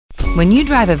When you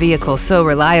drive a vehicle so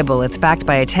reliable it's backed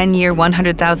by a 10-year,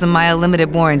 100,000-mile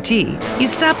limited warranty, you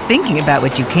stop thinking about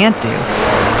what you can't do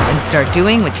and start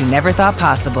doing what you never thought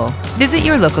possible. Visit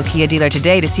your local Kia dealer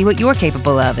today to see what you're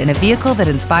capable of in a vehicle that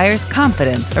inspires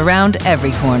confidence around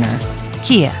every corner.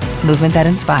 Kia, movement that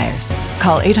inspires.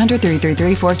 Call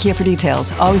 800-333-4KIA for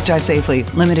details. Always drive safely.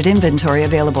 Limited inventory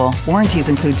available. Warranties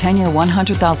include 10-year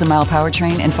 100,000-mile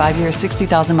powertrain and 5-year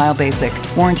 60,000-mile basic.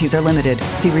 Warranties are limited.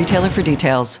 See retailer for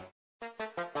details.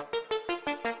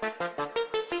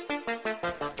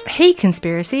 Hey,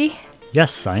 conspiracy.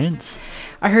 Yes, science.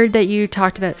 I heard that you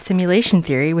talked about simulation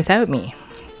theory without me.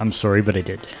 I'm sorry, but I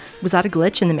did. Was that a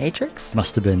glitch in the Matrix?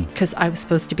 Must have been. Because I was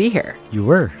supposed to be here. You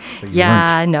were, but you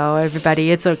Yeah, weren't. no, everybody,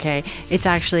 it's okay. It's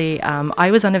actually, I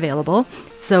was unavailable.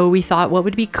 So we thought what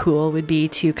would be cool would be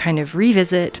to kind of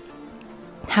revisit,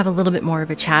 have a little bit more of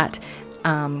a chat,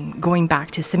 going back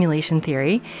to simulation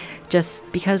theory, just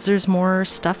because there's more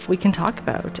stuff we can talk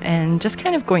about and just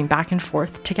kind of going back and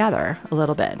forth together a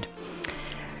little bit.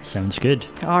 Sounds good.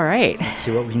 All right. Let's see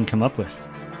what we can come up with.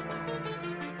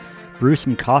 Brew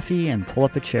some coffee and pull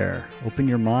up a chair. Open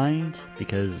your mind,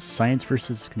 because Science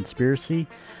versus Conspiracy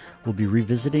will be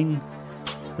revisiting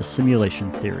the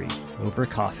simulation theory over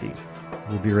coffee.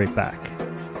 We'll be right back.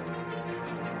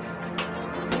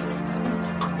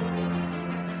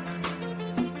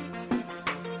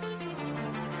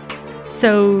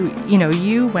 So,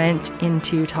 you went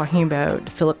into talking about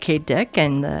Philip K. Dick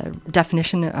and the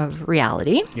definition of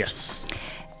reality. Yes.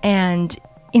 And,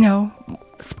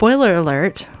 spoiler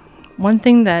alert, one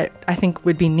thing that I think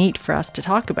would be neat for us to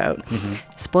talk about,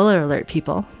 spoiler alert,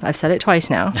 people, I've said it twice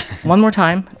now, one more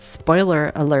time,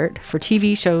 spoiler alert for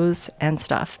TV shows and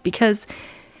stuff. Because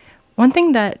one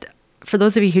thing that, for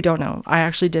those of you who don't know, I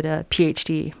actually did a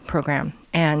PhD program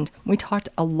and we talked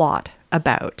a lot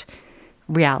about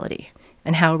reality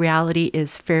and how reality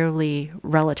is fairly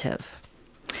relative.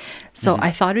 So I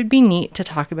thought it would be neat to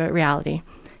talk about reality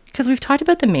because we've talked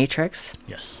about the Matrix.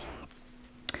 Yes.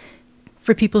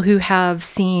 For people who have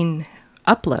seen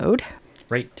Upload.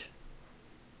 Right.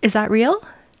 Is that real?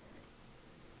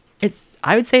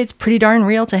 I would say it's pretty darn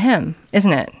real to him,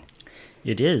 isn't it?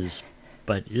 It is,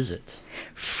 but is it?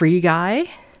 Free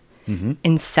Guy,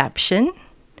 Inception,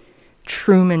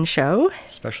 Truman Show.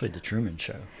 Especially the Truman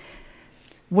Show.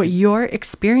 What you're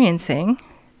experiencing,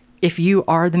 if you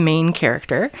are the main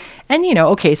character, and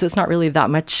okay, so it's not really that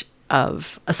much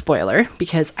of a spoiler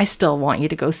because I still want you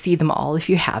to go see them all if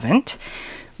you haven't.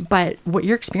 But what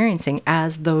you're experiencing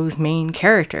as those main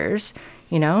characters,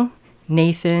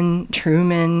 Nathan,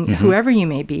 Truman, whoever you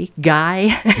may be,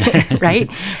 Guy, right?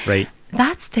 Right.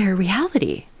 That's their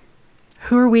reality.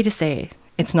 Who are we to say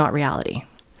it's not reality?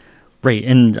 Right.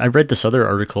 And I read this other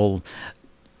article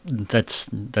that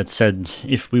said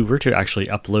if we were to actually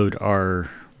upload our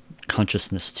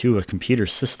consciousness to a computer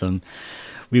system,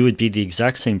 we would be the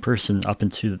exact same person up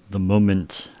until the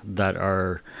moment that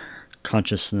our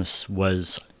consciousness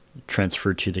was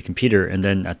transferred to the computer. And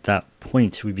then at that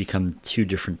point, we become two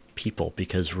different people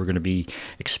because we're going to be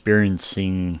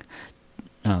experiencing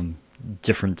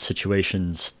different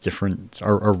situations,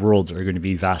 our worlds are going to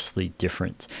be vastly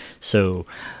different. So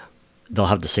they'll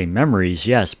have the same memories,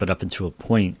 yes, but up until a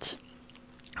point,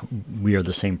 we are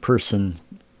the same person,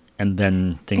 and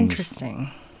then things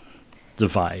Interesting.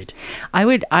 Divide. I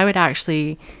would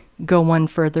actually go one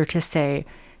further to say,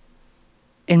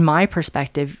 in my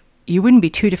perspective, you wouldn't be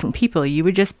two different people. You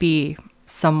would just be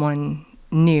someone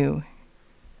new.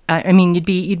 You'd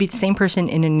be the same person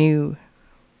in a new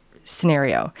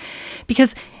scenario.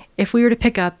 Because if we were to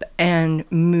pick up and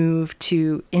move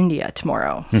to India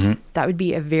tomorrow, that would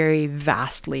be a very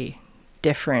vastly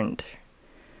different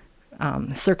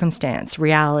circumstance,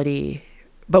 reality.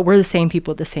 But we're the same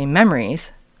people with the same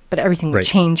memories, but everything would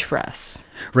change for us.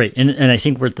 Right. And I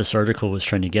think what this article was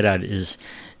trying to get at is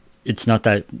it's not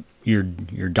that you're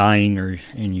dying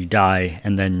and you die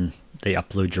and then they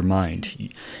upload your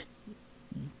mind.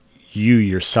 You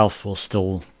yourself will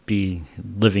still be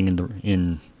living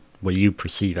in what you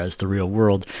perceive as the real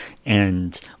world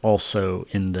and also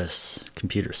in this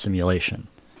computer simulation.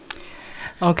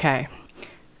 Okay.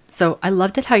 So I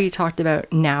loved it how you talked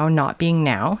about now not being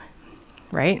now,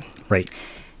 right? Right.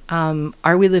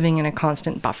 Are we living in a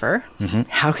constant buffer?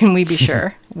 How can we be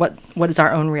sure? What is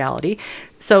our own reality?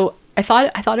 So I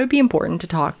thought it would be important to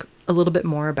talk a little bit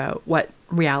more about what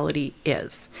reality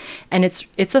is. And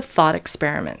it's a thought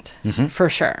experiment for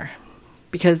sure.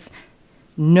 Because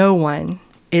no one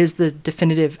is the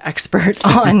definitive expert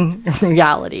on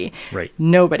reality. Right.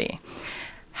 Nobody.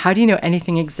 How do you know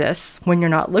anything exists when you're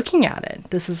not looking at it?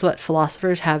 This is what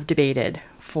philosophers have debated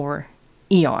for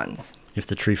eons. If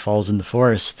the tree falls in the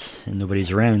forest and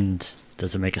nobody's around,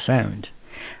 does it make a sound?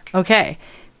 Okay,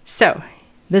 so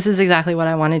this is exactly what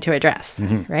I wanted to address,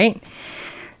 right?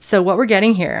 So what we're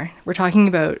getting here, we're talking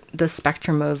about the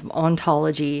spectrum of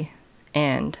ontology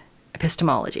and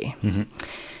epistemology.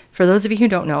 For those of you who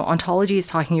don't know, ontology is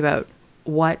talking about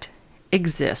what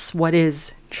exists, what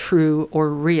is true or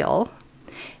real.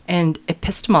 And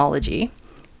epistemology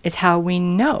is how we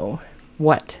know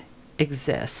what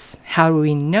exists, how do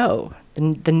we know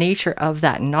the nature of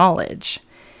that knowledge,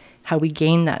 how we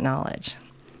gain that knowledge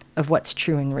of what's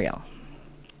true and real.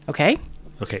 Okay?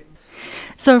 Okay.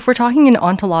 So if we're talking in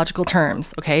ontological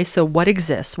terms, okay, so what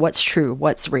exists, what's true,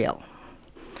 what's real?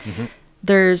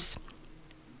 There's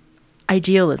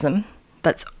idealism,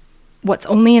 that's what's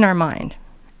only in our mind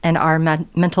and our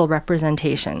mental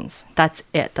representations. That's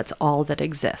it. That's all that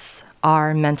exists,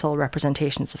 our mental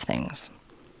representations of things.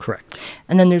 Correct.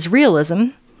 And then there's realism,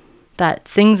 that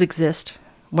things exist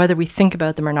whether we think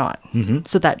about them or not.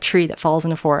 So that tree that falls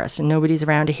in a forest and nobody's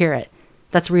around to hear it,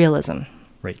 that's realism.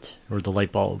 Right. Or the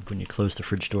light bulb when you close the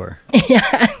fridge door.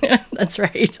 Yeah, that's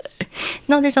right.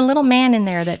 No, there's a little man in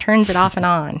there that turns it off and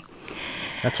on.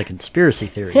 That's a conspiracy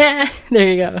theory. Yeah, there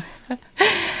you go.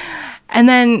 And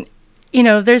then, you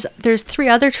know, there's three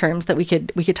other terms that we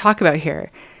could talk about here,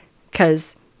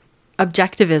 because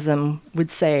objectivism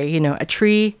would say, you know, a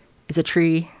tree is a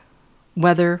tree,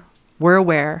 whether we're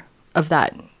aware of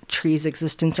that tree's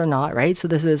existence or not, right? So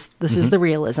this is the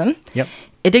realism. Yep.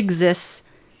 It exists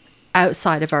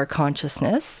outside of our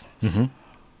consciousness.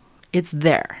 It's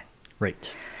there.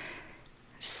 Right.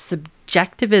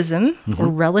 Subjectivism or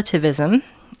relativism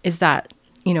is that,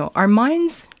 you know, our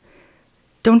minds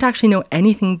don't actually know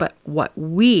anything but what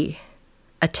we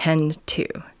attend to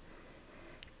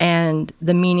and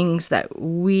the meanings that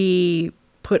we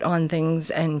put on things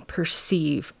and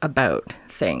perceive about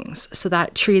things. So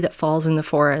that tree that falls in the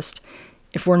forest,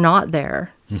 if we're not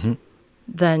there,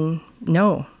 then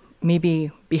no,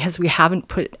 maybe because we haven't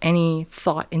put any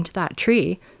thought into that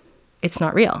tree, it's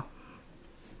not real.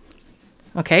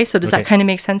 Okay, so does that kind of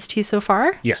make sense to you so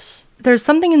far? Yes. There's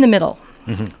something in the middle,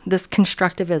 this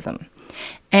constructivism.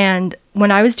 And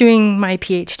when I was doing my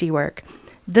PhD work,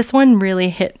 this one really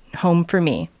hit home for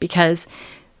me because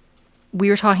we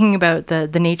were talking about the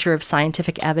nature of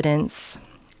scientific evidence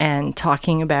and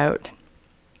talking about,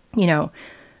 you know,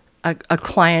 a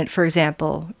client, for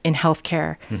example, in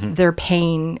healthcare, their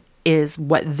pain is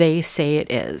what they say it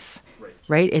is,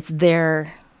 right? It's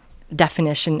their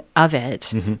definition of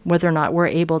it, whether or not we're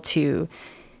able to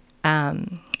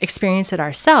experience it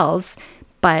ourselves,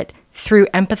 but through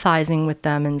empathizing with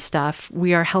them and stuff,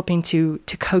 we are helping to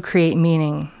co-create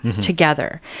meaning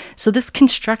together. So this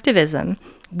constructivism,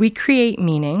 we create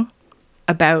meaning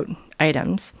about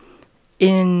items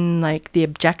in like the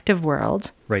objective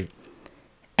world. Right.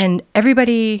 And every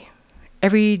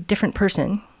different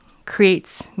person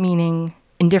creates meaning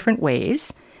in different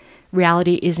ways.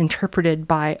 Reality is interpreted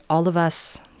by all of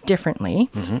us differently,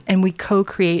 and we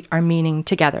co-create our meaning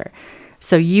together.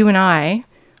 So you and I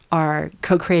are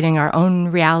co-creating our own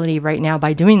reality right now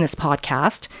by doing this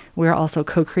podcast. We're also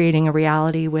co-creating a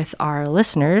reality with our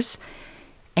listeners,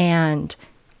 and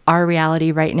our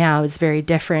reality right now is very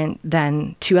different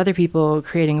than two other people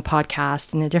creating a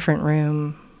podcast in a different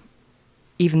room,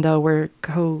 even though we're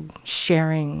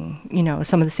co-sharing, you know,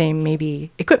 some of the same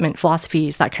maybe equipment,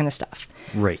 philosophies, that kind of stuff.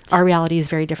 Right. Our reality is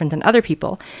very different than other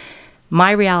people.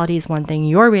 My reality is one thing,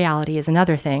 your reality is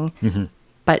another thing.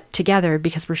 But together,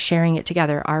 because we're sharing it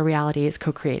together, our reality is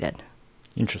co-created.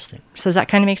 Interesting. So does that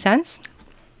kind of make sense?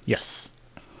 Yes.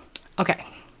 Okay.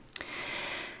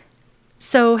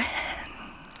 So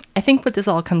I think what this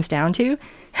all comes down to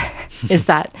is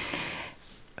that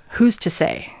who's to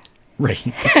say? Right.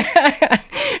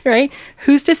 Right?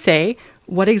 Who's to say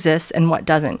what exists and what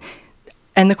doesn't?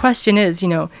 And the question is, you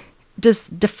know, does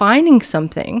defining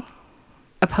something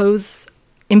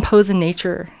impose a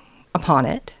nature upon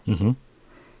it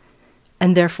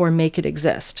and therefore make it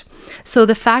exist? So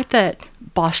the fact that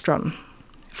Bostrom,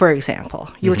 for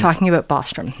example, you were talking about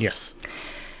Bostrom. Yes.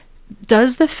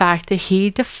 Does the fact that he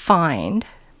defined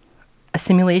a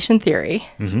simulation theory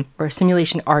or a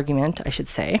simulation argument, I should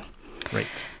say,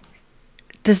 Right.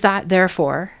 does that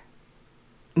therefore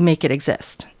make it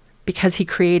exist? Because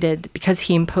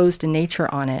he imposed a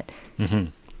nature on it,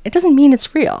 it doesn't mean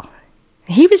it's real.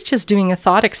 He was just doing a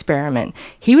thought experiment.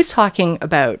 He was talking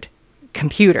about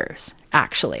computers,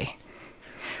 actually.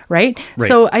 Right?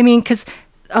 So, I mean, because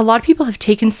a lot of people have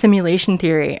taken simulation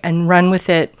theory and run with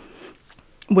it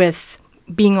with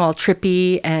being all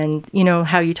trippy, and, you know,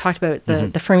 how you talked about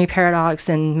the Fermi paradox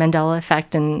and Mandela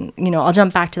effect, and, you know, I'll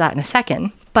jump back to that in a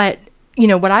second. But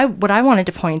what I wanted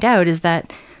to point out is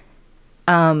that,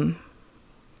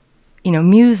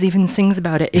 Muse even sings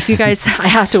about it. If you guys, I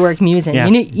have to work Muse in. Yeah.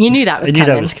 You knew that was I coming.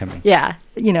 knew that was coming. Yeah.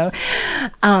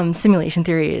 Simulation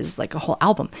theory is like a whole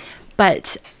album.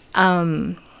 But,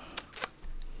 oh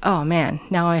man,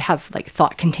 now I have like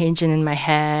thought contagion in my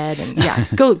head. And yeah,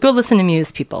 go listen to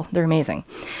Muse, people. They're amazing.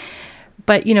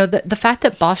 But, the fact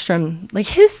that Bostrom, like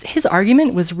his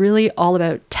argument was really all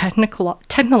about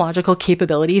technological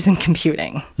capabilities in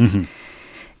computing. Mm-hmm.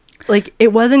 Like,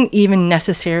 it wasn't even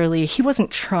necessarily, he wasn't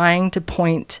trying to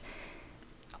point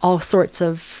all sorts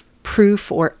of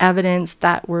proof or evidence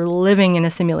that we're living in a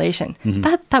simulation.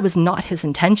 Mm-hmm. That was not his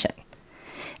intention.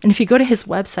 And if you go to his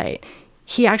website,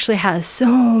 he actually has so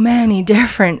many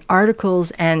different articles,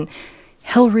 and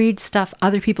he'll read stuff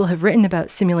other people have written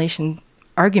about simulation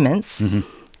arguments, mm-hmm.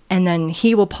 and then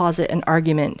he will posit an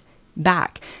argument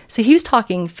back. So he was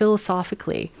talking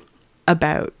philosophically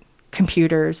about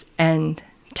computers and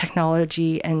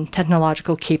technology and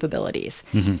technological capabilities.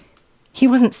 Mm-hmm. He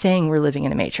wasn't saying we're living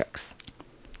in a matrix.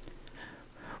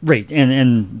 Right.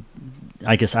 And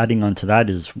I guess adding on to that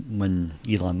is when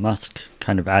Elon Musk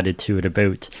kind of added to it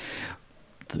about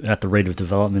at the rate of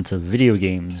development of video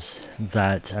games,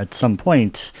 that at some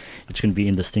point it's going to be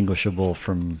indistinguishable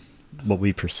from what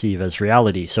we perceive as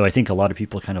reality. So I think a lot of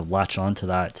people kind of latch onto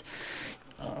that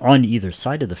on either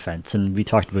side of the fence. And we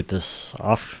talked about this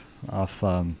off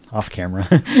camera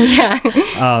Yeah.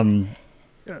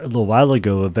 A little while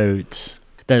ago, about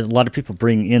that a lot of people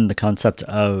bring in the concept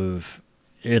of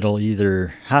it'll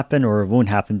either happen or it won't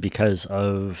happen because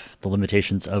of the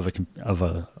limitations of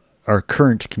our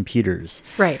current computers.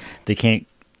 Right. A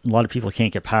lot of people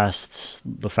can't get past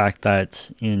the fact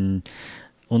that in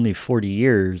only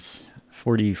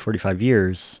 45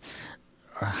 years,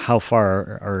 how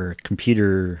far our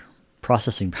computer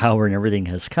processing power and everything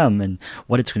has come, and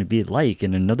what it's going to be like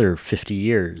in another 50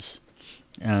 years.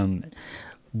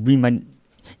 We might,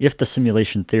 if the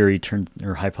simulation theory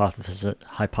or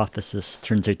hypothesis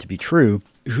turns out to be true,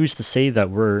 who's to say that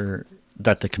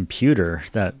the computer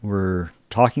that we're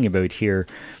talking about here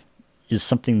is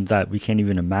something that we can't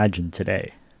even imagine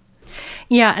today?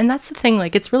 Yeah, and that's the thing.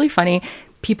 Like, it's really funny.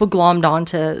 People glommed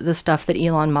onto the stuff that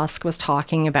Elon Musk was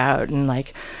talking about, and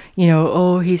like,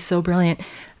 oh, he's so brilliant.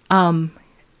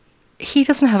 He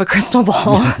doesn't have a crystal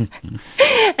ball,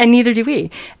 and neither do we.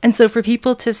 And so for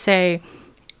people to say,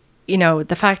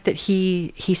 the fact that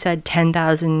he said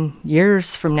 10,000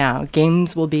 years from now,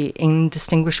 games will be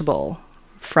indistinguishable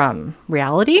from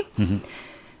reality. Mm-hmm.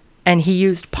 And he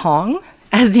used Pong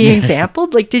as the example.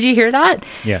 Like, did you hear that?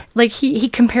 Yeah. Like, he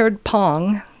compared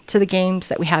Pong to the games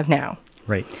that we have now.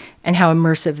 Right. And how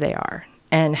immersive they are,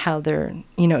 and how they're,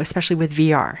 especially with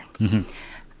VR. Mm-hmm.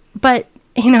 But,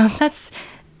 that's,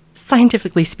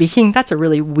 scientifically speaking, that's a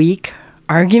really weak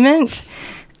argument.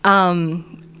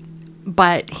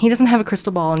 But he doesn't have a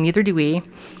crystal ball, and neither do we.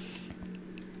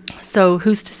 So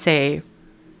who's to say,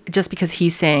 just because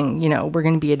he's saying, we're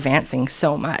going to be advancing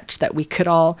so much that we could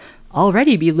all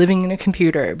already be living in a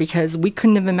computer, because we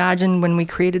couldn't have imagined when we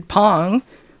created Pong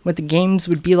what the games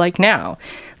would be like now.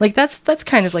 Like, that's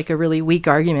kind of like a really weak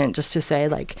argument, just to say,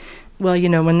 like, well,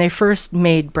 when they first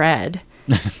made bread,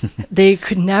 they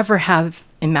could never have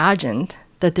imagined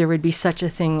that there would be such a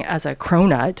thing as a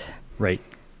cronut. Right.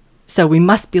 So we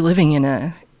must be living in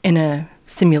a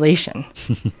simulation.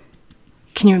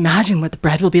 Can you imagine what the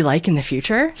bread will be like in the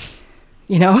future?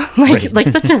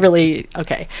 Like that's a really,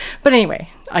 okay. But anyway,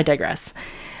 I digress.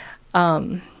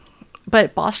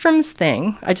 But Bostrom's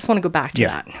thing, I just want to go back to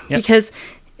that, because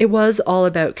it was all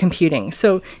about computing.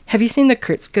 So have you seen the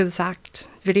Kurzgesagt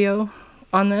video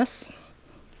on this?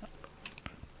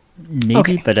 Maybe,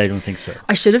 okay. But I don't think so.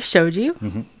 I should have showed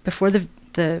you before the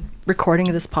recording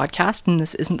of this podcast, and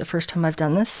this isn't the first time I've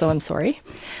done this, so I'm sorry.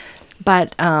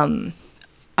 But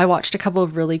I watched a couple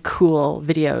of really cool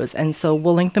videos, and so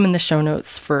we'll link them in the show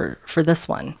notes for this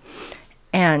one.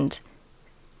 And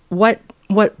what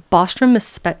Bostrom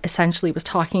essentially was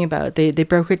talking about, they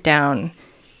broke it down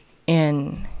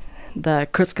in the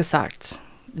Kurzgesagt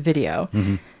video,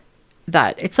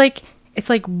 that it's like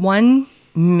 1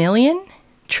 million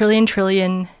trillion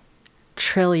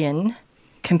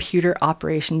computer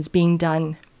operations being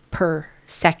done per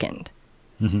second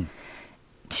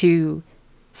to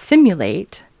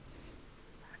simulate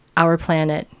our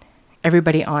planet,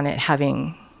 everybody on it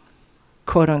having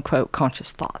quote unquote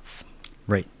conscious thoughts.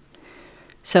 Right.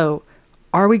 So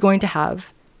are we going to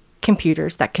have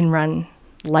computers that can run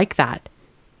like that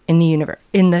in the universe,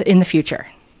 in the future?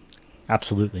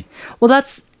 Absolutely. Well,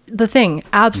 that's the thing.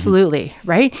 Absolutely.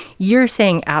 Right? You're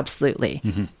saying absolutely.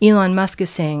 Elon Musk is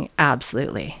saying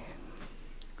absolutely.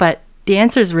 But the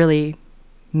answer is really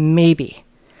maybe.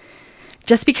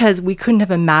 Just because we couldn't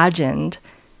have imagined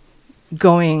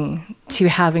going to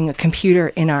having a computer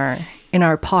in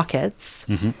our pockets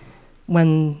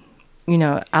when,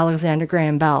 Alexander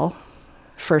Graham Bell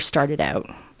first started out.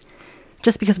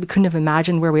 Just because we couldn't have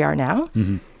imagined where we are now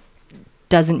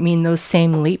doesn't mean those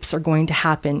same leaps are going to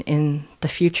happen in the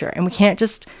future. And we can't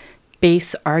just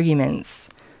base arguments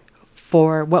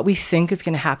for what we think is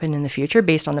going to happen in the future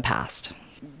based on the past.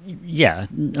 Yeah,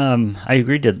 I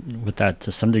agree with that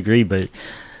to some degree, but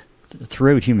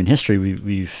throughout human history,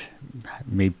 we've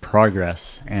made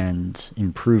progress and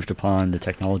improved upon the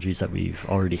technologies that we've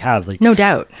already have. Like, no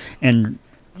doubt. And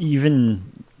even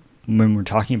when we're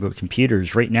talking about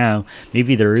computers right now,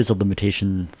 maybe there is a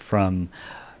limitation from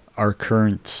our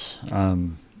current M1,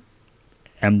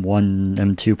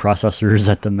 M2 processors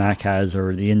that the Mac has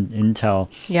or the Intel.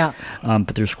 Yeah.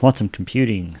 But there's quantum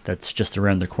computing that's just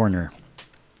around the corner.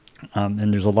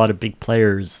 And there's a lot of big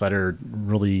players that are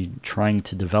really trying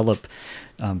to develop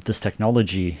this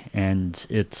technology, and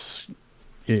it's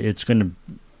going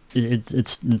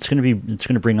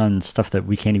to bring on stuff that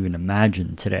we can't even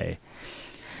imagine today.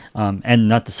 And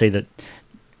not to say that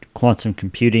quantum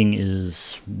computing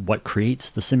is what creates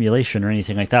the simulation or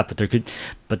anything like that,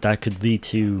 but that could lead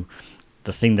to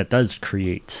the thing that does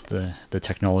create the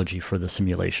technology for the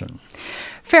simulation.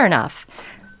 Fair enough.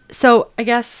 So I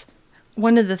guess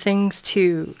one of the things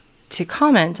to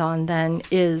comment on then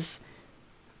is,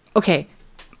 okay,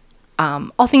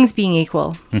 all things being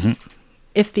equal,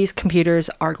 if these computers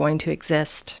are going to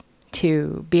exist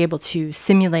to be able to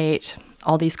simulate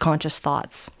all these conscious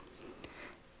thoughts,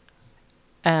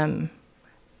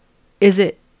 is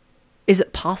it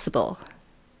possible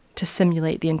to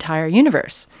simulate the entire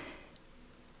universe,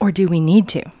 or do we need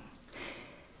to?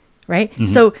 Right?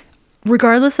 So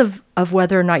regardless of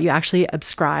whether or not you actually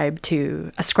ascribe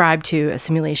to a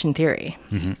simulation theory,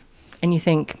 and you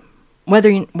think whether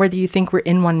you think we're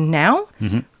in one now,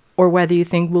 or whether you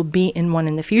think we'll be in one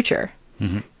in the future.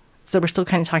 So we're still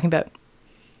kind of talking about,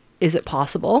 is it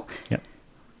possible? Yep.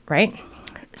 Right?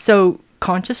 So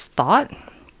conscious thought,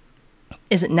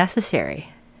 is it necessary?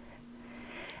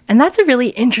 And that's a really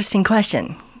interesting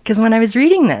question, because when I was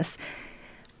reading this,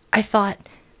 I thought,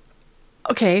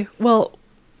 okay, well,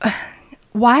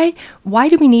 why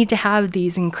do we need to have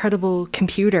these incredible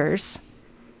computers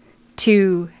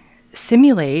to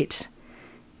simulate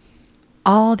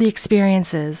all the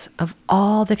experiences of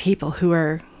all the people who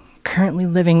are currently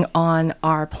living on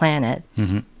our planet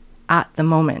at the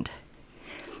moment?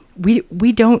 We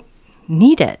don't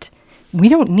need it. We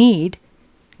don't need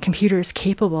computers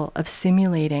capable of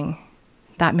simulating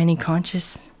that many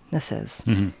consciousnesses.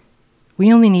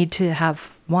 We only need to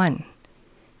have one,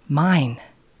 mine.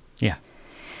 Yeah.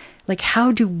 Like,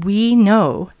 how do we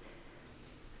know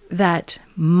that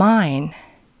mine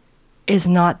is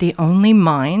not the only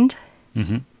mind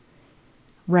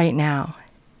right now?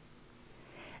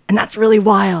 And that's really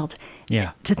wild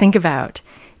to think about,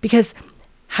 because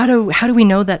how do we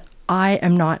know that I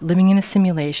am not living in a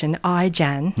simulation? I,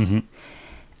 Jen,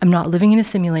 am not living in a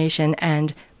simulation,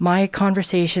 and my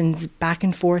conversations back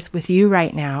and forth with you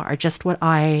right now are just what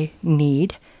I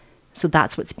need. So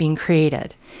that's what's being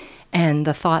created. And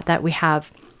the thought that we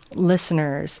have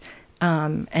listeners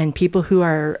and people who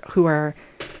are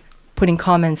putting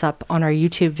comments up on our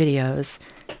YouTube videos,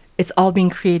 it's all being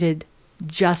created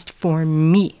just for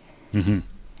me.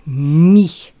 Me.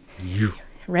 You.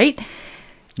 Right?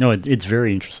 No, it's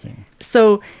very interesting.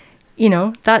 So,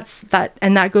 that's that,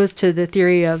 and that goes to the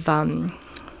theory of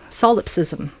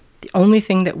solipsism. The only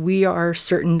thing that we are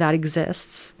certain that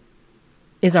exists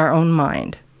is our own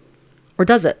mind. Or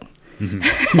does it?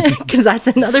 Because that's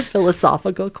another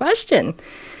philosophical question.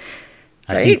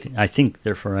 Right? I think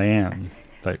therefore I am.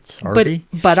 But are we?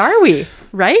 But are we?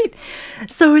 Right?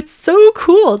 So it's so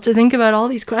cool to think about all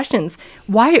these questions.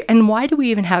 Why do we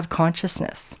even have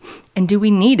consciousness? And do we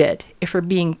need it if we're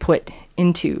being put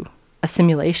into a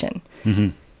simulation?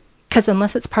 Because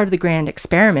unless it's part of the grand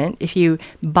experiment, if you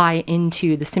buy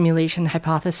into the simulation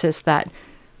hypothesis that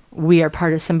we are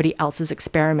part of somebody else's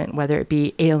experiment, whether it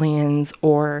be aliens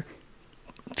or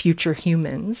future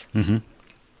humans,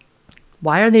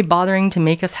 why are they bothering to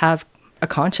make us have a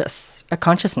consciousness?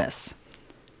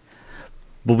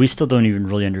 But we still don't even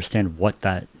really understand what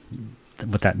that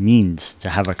means to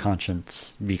have a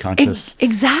conscience, be conscious.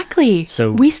 Exactly.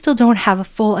 So we still don't have a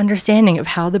full understanding of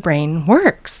how the brain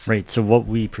works. Right. So what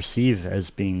we perceive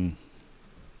as being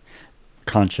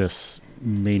conscious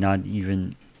may not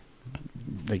even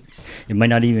it might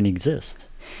not even exist.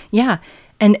 Yeah.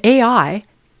 And AI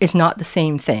is not the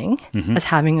same thing as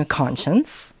having a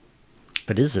conscience.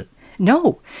 But is it?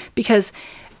 No, because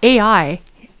AI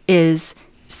is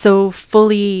so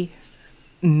fully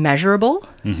measurable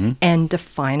and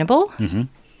definable.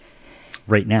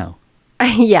 Right now.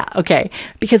 Yeah, okay.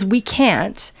 Because we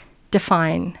can't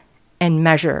define and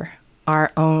measure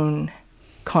our own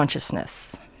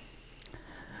consciousness.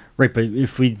 Right, but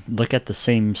if we look at the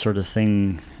same sort of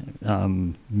thing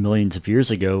millions of years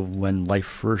ago when life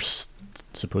first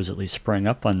supposedly sprang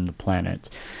up on the planet,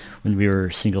 when we were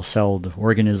single-celled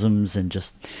organisms and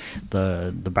just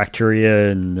the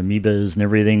bacteria and the amoebas and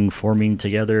everything forming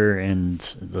together and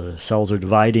the cells are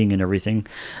dividing and everything,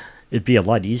 it'd be a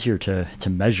lot easier to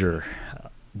measure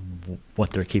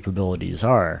what their capabilities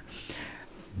are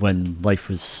when life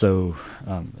was so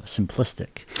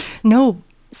simplistic. No.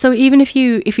 So even if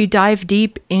you dive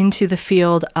deep into the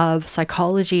field of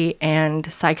psychology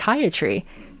and psychiatry,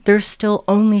 there's still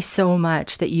only so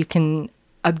much that you can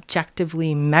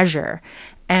objectively measure,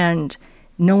 and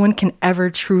no one can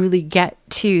ever truly get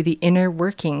to the inner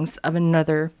workings of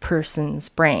another person's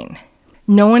brain.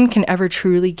 No one can ever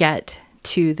truly get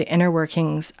to the inner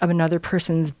workings of another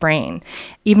person's brain.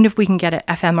 Even if we can get an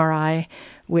fMRI,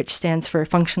 which stands for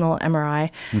functional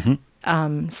MRI,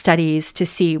 studies to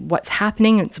see what's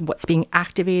happening, it's what's being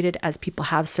activated as people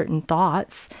have certain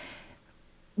thoughts,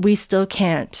 we still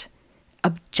can't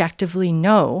objectively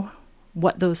know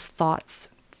what those thoughts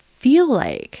feel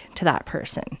like to that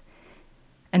person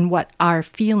and what our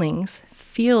feelings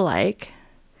feel like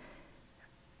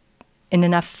in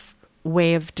enough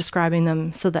way of describing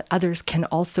them so that others can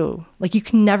also, like, you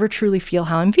can never truly feel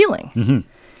how I'm feeling,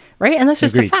 right? And that's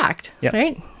just Agreed. a fact, Yep.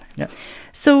 right? Yeah.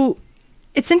 So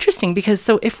it's interesting because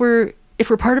so if we're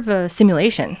part of a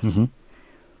simulation,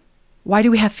 why do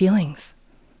we have feelings?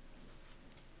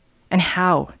 And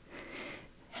how?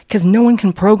 Because no one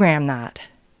can program that,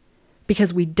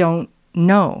 because we don't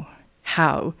know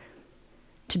how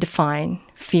to define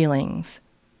feelings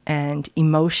and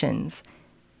emotions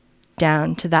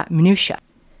down to that minutia.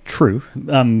 True,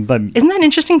 but Isn't that an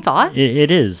interesting thought? it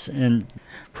is, and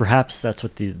perhaps that's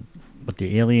what the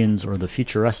aliens or the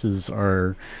futuresses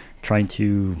are trying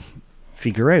to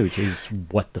figure out, is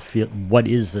what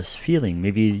is this feeling?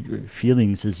 Maybe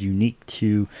feelings is unique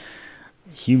to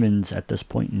humans at this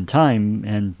point in time,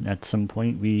 and at some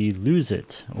point we lose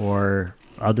it, or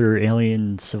other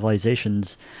alien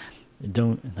civilizations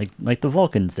don't, like the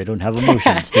Vulcans, they don't have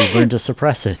emotions. They've learned to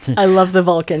suppress it. I love the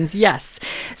Vulcans. Yes.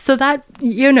 So that,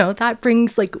 that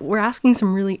brings, like, we're asking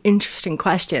some really interesting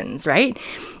questions, right?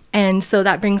 And so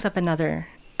that brings up another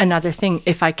thing,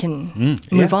 if I can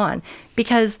move on,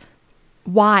 because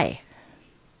why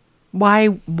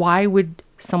would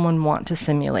someone want to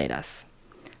simulate us?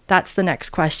 That's the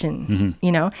next question,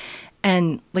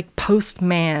 and like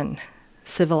post-man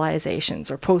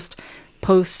civilizations, or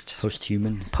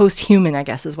post-human, I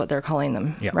guess is what they're calling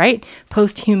them, right?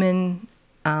 Post-human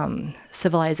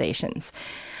civilizations.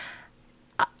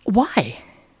 Why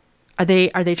are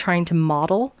they trying to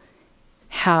model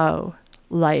how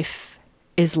life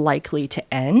is likely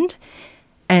to end?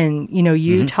 And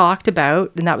you talked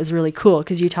about, and that was really cool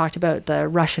because you talked about the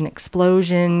Russian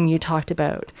explosion, you talked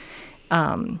about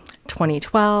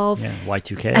 2012. Yeah,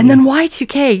 Y2K. And then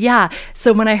Y2K, yeah.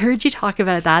 So when I heard you talk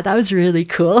about that was really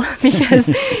cool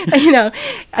because,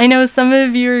 I know some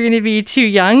of you are going to be too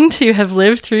young to have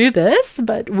lived through this,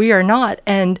 but we are not.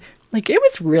 And like, it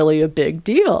was really a big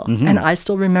deal. And I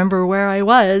still remember where I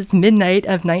was midnight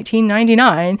of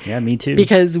 1999. Yeah, me too.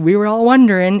 Because we were all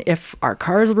wondering if our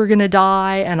cars were going to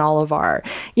die and all of our,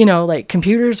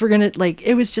 computers were going to,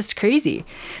 it was just crazy.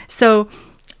 So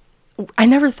I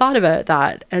never thought about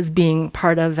that as being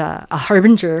part of a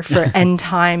harbinger for end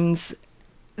times,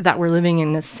 that we're living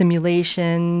in a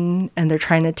simulation and they're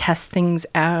trying to test things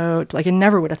out. Like, I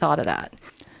never would have thought of that.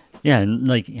 Yeah, and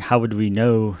how would we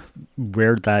know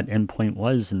where that endpoint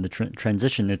was in the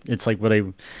transition? It's like what I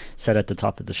said at the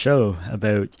top of the show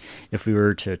about if we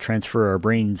were to transfer our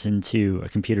brains into a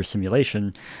computer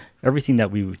simulation, everything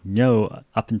that we would know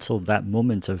up until that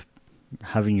moment of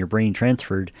having your brain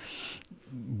transferred,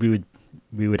 we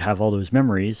would have all those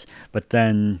memories, but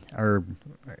then our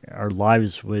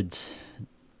lives would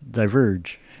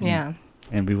diverge. Yeah.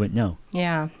 And we wouldn't know.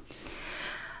 Yeah.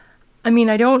 I mean,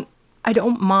 I don't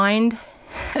mind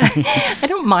I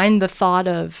don't mind the thought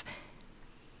of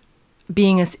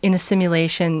being in a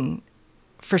simulation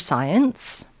for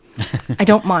science. I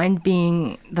don't mind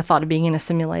the thought of being in a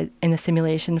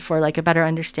simulation for like a better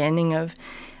understanding of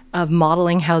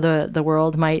modeling how the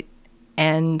world might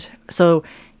end. So,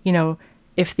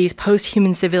 if these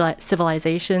post-human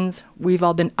civilizations, we've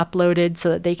all been uploaded so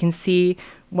that they can see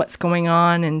what's going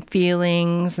on and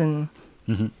feelings and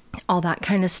all that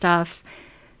kind of stuff.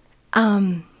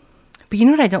 But you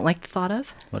know what I don't like the thought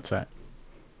of? What's that?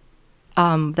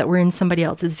 That we're in somebody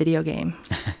else's video game.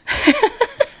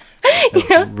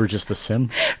 We're just the sim.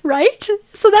 Right?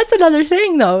 So that's another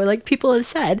thing, though. Like people have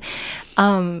said,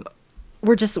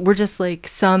 we're just like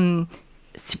some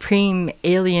supreme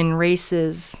alien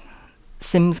race's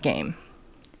Sims game.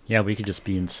 Yeah, we could just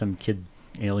be in some kid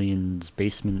alien's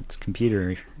basement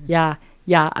computer. Yeah.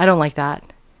 I don't like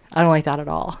that. I don't like that at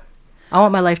all. I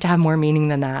want my life to have more meaning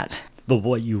than that. But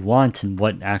what you want and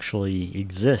what actually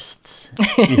exists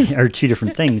are two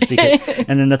different things.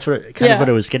 And then that's what kind of what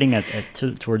I was getting at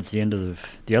towards the end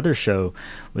of the other show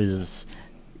was,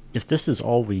 if this is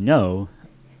all we know,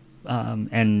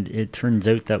 and it turns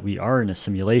out that we are in a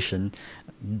simulation,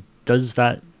 does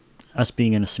that us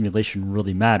being in a simulation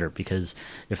really matter? Because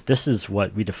if this is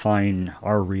what we define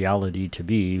our reality to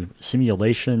be,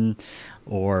 simulation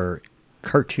or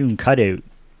cartoon cutout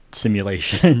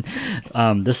simulation,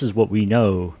 this is what we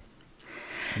know.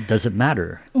 Does it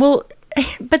matter? Well,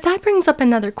 but that brings up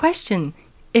another question.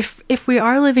 If we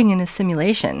are living in a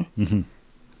simulation,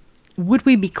 would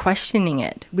we be questioning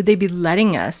it? Would they be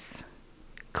letting us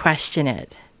question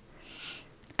it?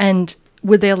 And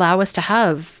would they allow us to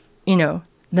have,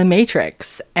 The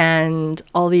Matrix and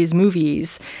all these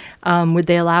movies? Would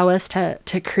they allow us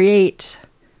to create,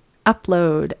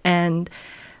 upload, and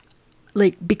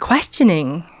be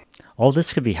questioning? All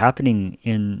this could be happening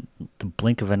in the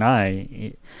blink of an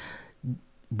eye.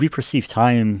 We perceive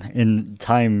time, and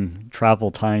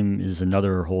travel is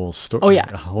another whole story. Oh, yeah.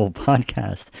 A whole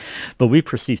podcast. But we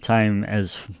perceive time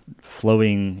as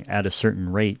flowing at a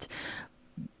certain rate.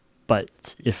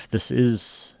 But if this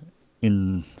is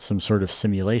in some sort of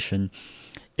simulation,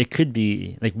 it could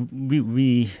be like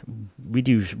we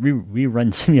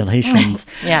run simulations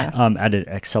Yeah. At an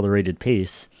accelerated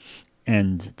pace,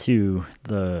 and to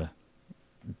the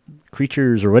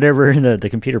creatures or whatever the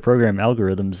computer program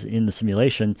algorithms in the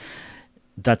simulation,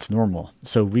 that's normal.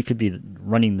 So we could be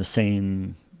running the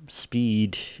same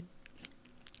speed,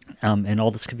 and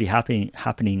all this could be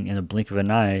happening in a blink of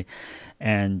an eye,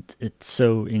 and it's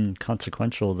so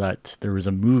inconsequential that there was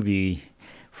a movie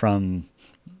from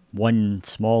one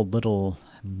small little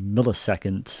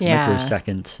microsecond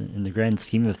in the grand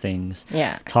scheme of things,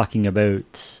 talking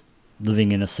about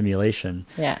living in a simulation,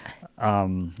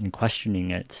 and questioning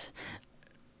it.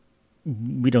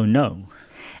 We don't know.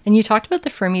 And you talked about the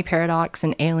Fermi paradox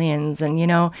and aliens,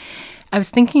 and I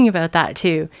was thinking about that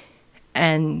too.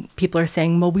 And people are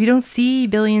saying, well, we don't see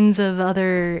billions of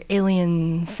other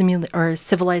alien or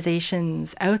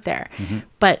civilizations out there.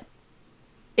 But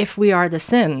if we are the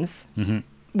Sims,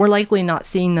 we're likely not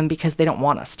seeing them because they don't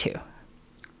want us to.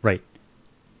 Right.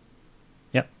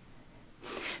 Yep.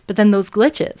 But then those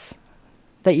glitches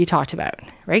that you talked about,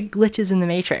 right? Glitches in the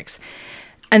Matrix.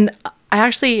 And I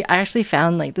actually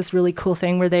found this really cool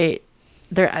thing where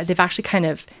they've actually kind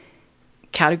of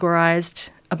categorized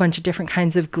a bunch of different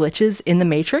kinds of glitches in the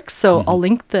Matrix. So I'll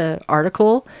link the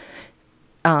article.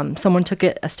 Someone took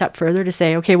it a step further to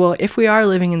say, okay, well, if we are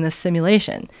living in this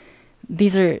simulation,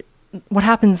 these are what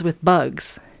happens with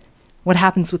bugs, what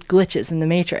happens with glitches in the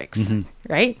Matrix,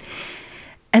 right?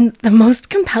 And the most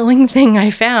compelling thing I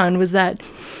found was that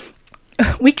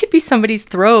we could be somebody's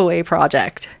throwaway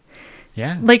project.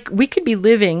 Yeah. We could be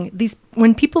living these,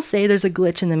 when people say there's a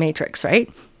glitch in the Matrix,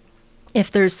 right?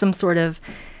 If there's some sort of,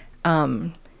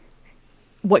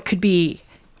 what could be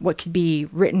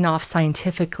written off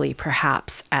scientifically,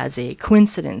 perhaps as a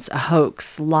coincidence, a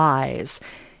hoax, lies,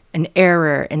 an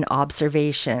error in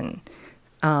observation,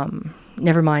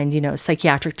 never mind,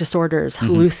 psychiatric disorders,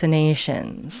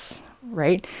 hallucinations,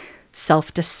 right?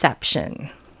 Self-deception,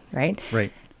 right?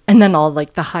 Right. And then all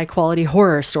the high quality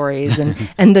horror stories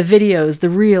and the videos, the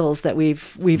reels that we've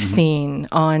seen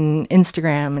on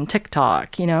Instagram and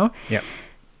TikTok, Yep.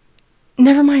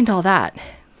 Never mind all that.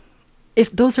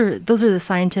 If those are the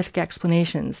scientific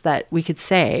explanations that we could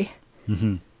say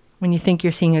when you think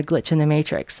you're seeing a glitch in the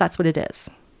Matrix, that's what it is.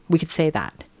 We could say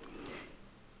that.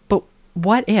 But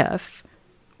what if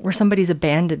we're somebody's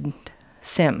abandoned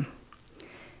sim?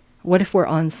 What if we're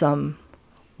on some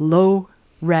low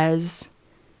res,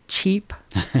 cheap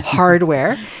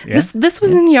hardware? This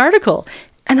was in the article,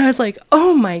 and I was like,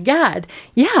 oh my God,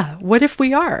 yeah, what if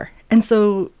we are? And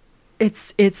so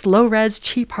it's low res,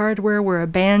 cheap hardware, we're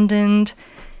abandoned,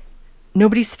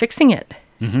 nobody's fixing it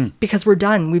because we're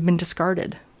done, we've been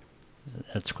discarded.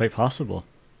 That's quite possible.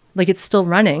 It's still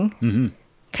running.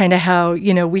 Kind of how,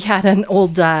 we had an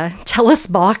old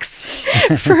Telus box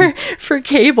for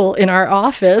cable in our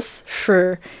office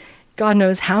for God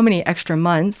knows how many extra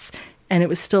months, and it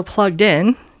was still plugged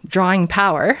in, drawing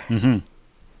power,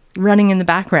 running in the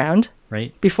background,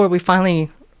 Right. Before we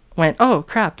finally went, oh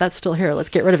crap, that's still here. Let's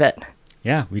get rid of it.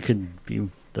 Yeah, we could be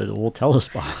the old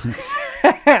Telus box.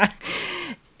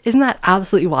 Isn't that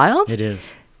absolutely wild? It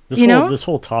is. This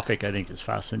whole topic, I think, is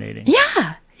fascinating.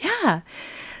 Yeah, yeah.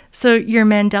 So your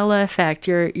Mandela effect,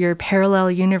 your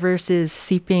parallel universes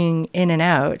seeping in and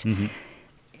out. Mm-hmm.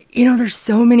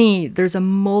 There's a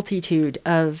multitude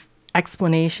of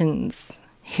explanations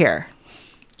here.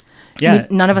 Yeah.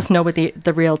 None of us know what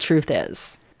the real truth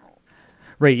is.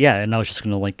 Right, yeah, and I was just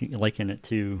going to liken it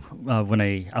to when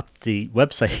I up the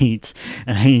website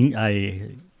and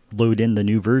I load in the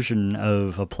new version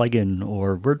of a plugin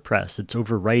or WordPress. It's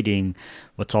overwriting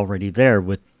what's already there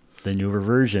with the newer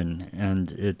version,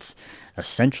 and it's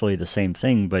essentially the same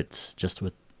thing, but just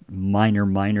with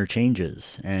minor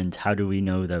changes. And how do we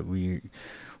know that we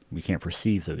can't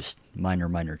perceive those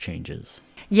minor changes?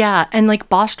 Yeah, and like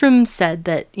Bostrom said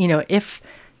that, if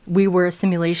we were a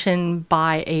simulation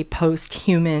by a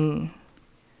post-human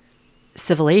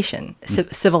civilization,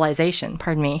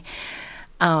 pardon me,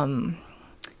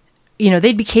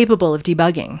 they'd be capable of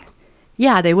debugging.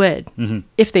 Yeah, they would,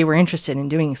 if they were interested in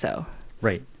doing so.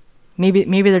 Right. Maybe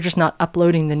they're just not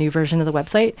uploading the new version of the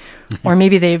website, or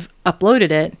maybe they've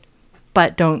uploaded it,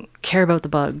 but don't care about the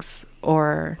bugs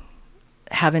or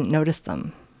haven't noticed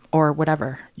them or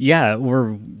whatever. Yeah,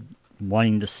 we're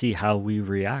wanting to see how we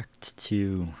react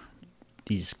to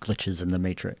these glitches in the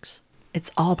matrix. It's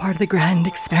all part of the grand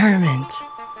experiment.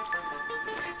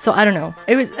 So I don't know.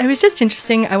 It was just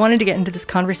interesting. I wanted to get into this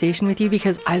conversation with you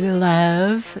because I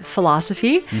love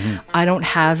philosophy. I don't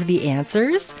have the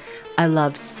answers. I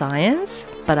love science,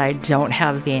 but I don't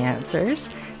have the answers.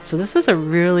 So this was a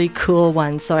really cool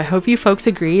one. So I hope you folks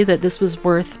agree that this was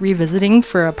worth revisiting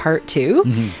for a part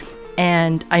 2.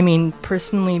 And I mean,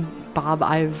 personally, Bob,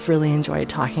 I've really enjoyed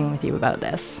talking with you about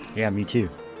this. Yeah, me too.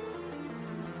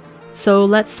 So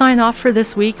let's sign off for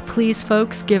this week. Please,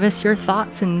 folks, give us your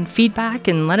thoughts and feedback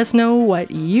and let us know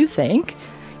what you think.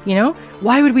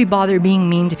 Why would we bother being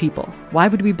mean to people? Why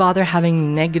would we bother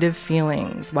having negative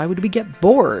feelings? Why would we get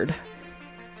bored?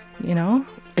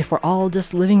 If we're all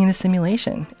just living in a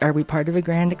simulation, are we part of a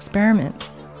grand experiment?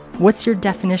 What's your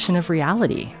definition of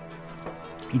reality?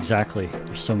 Exactly.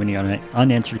 There's so many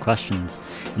unanswered questions.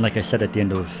 And like I said at the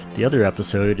end of the other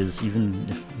episode, is even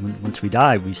if once we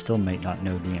die, we still might not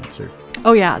know the answer.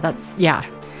 Oh, yeah.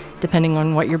 Depending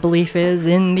on what your belief is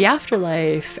in the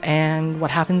afterlife and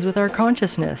what happens with our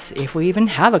consciousness, if we even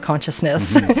have a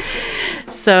consciousness.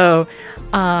 So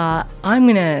I'm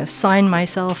going to sign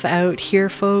myself out here,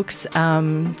 folks.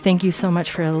 Thank you so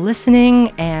much for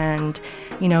listening, and,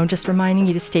 just reminding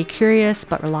you to stay curious,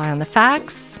 but rely on the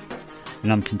facts.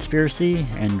 And I'm Conspiracy,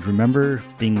 and remember,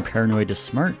 being paranoid is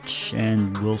smart,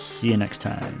 and we'll see you next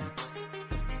time.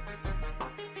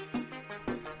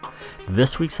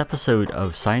 This week's episode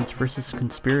of Science vs.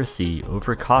 Conspiracy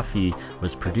Over Coffee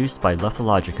was produced by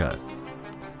Lethologica.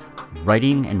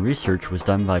 Writing and research was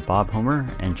done by Bob Homer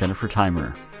and Jennifer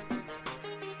Timer.